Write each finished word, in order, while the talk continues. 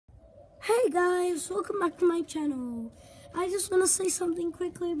Hey guys, welcome back to my channel. I just want to say something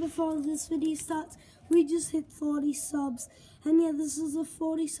quickly before this video starts. We just hit 40 subs, and yeah, this is a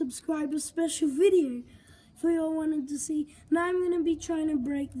 40 subscriber special video for you all wanted to see. Now I'm going to be trying to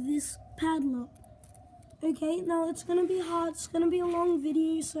break this padlock. Okay, now it's going to be hard, it's going to be a long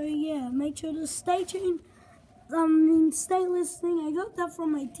video, so yeah, make sure to stay tuned. Stay listening. I got that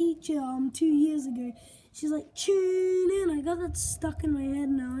from my teacher 2 years ago. She's like, tune in. I got that stuck in my head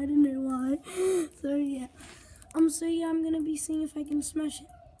now. I don't know why. So yeah, I'm gonna be seeing if I can smash it.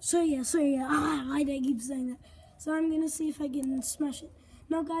 So yeah. I keep saying that. So I'm gonna see if I can smash it.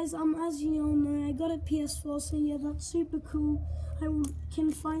 Now guys, as you all know, I got a PS4. So yeah, that's super cool. I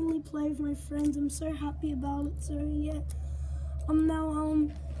can finally play with my friends. I'm so happy about it. So yeah,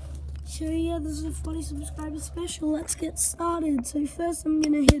 So yeah, this is a 40 subscriber special. Let's get started. So first I'm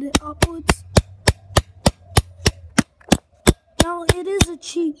gonna hit it upwards. Now it is a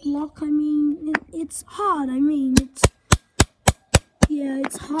cheap lock. I mean, it's hard.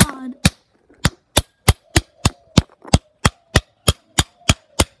 It's hard.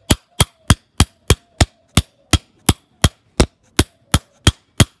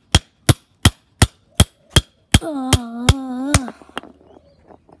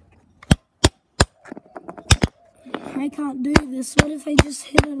 I can't do this. What if I just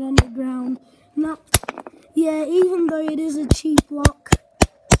hit it on the ground? No. Yeah, even though it is a cheap lock,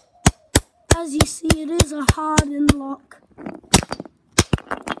 as you see, it is a hardened lock.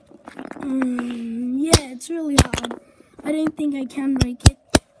 Yeah, it's really hard. I don't think I can break it.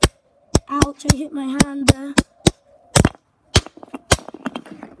 Ouch, I hit my hand there.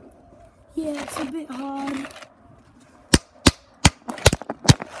 Yeah, it's a bit hard.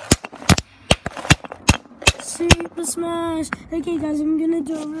 Super smash. Okay guys, I'm gonna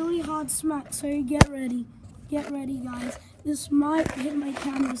do a really hard smack, so get ready. Get ready guys. This might hit my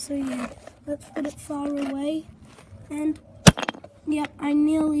camera, so yeah, let's put it far away. And yep, I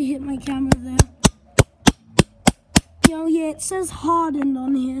nearly hit my camera there. Yeah, it says hardened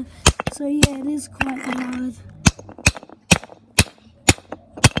on here, so yeah, it is quite hard.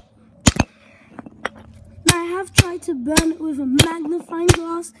 Now I have tried to burn it with a magnifying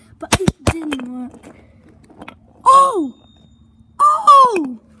glass, but it didn't work.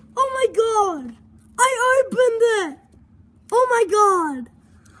 Oh my god! I opened it! Oh my god!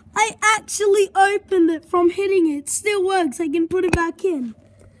 I actually opened it from hitting it. It still works. I can put it back in.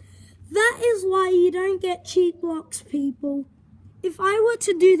 That is why you don't get cheap locks, people. If I were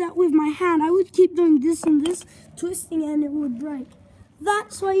to do that with my hand, I would keep doing this and this, twisting it, and it would break.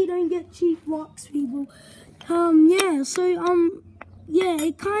 That's why you don't get cheap locks, people. Yeah,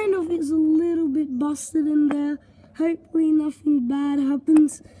 it kind of is a little bit busted in there. Hopefully nothing bad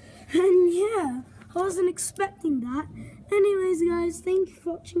happens. And yeah, I wasn't expecting that. Anyways guys, thank you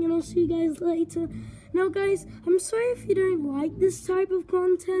for watching, and I'll see you guys later. Now guys, I'm sorry if you don't like this type of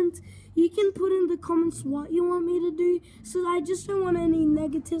content. You can put in the comments what you want me to do. So I just don't want any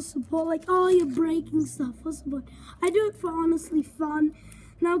negative support, like, oh, you're breaking stuff. What's the point? I do it for honestly fun.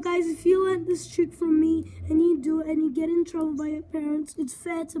 Now guys, if you learned this trick from me and you do it and you get in trouble by your parents, it's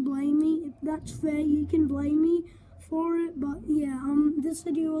fair to blame me. If that's fair, you can blame me for it. But yeah, this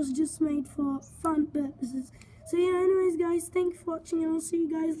video was just made for fun purposes. So yeah, anyways guys, thank you for watching, and I'll see you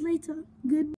guys later. Goodbye.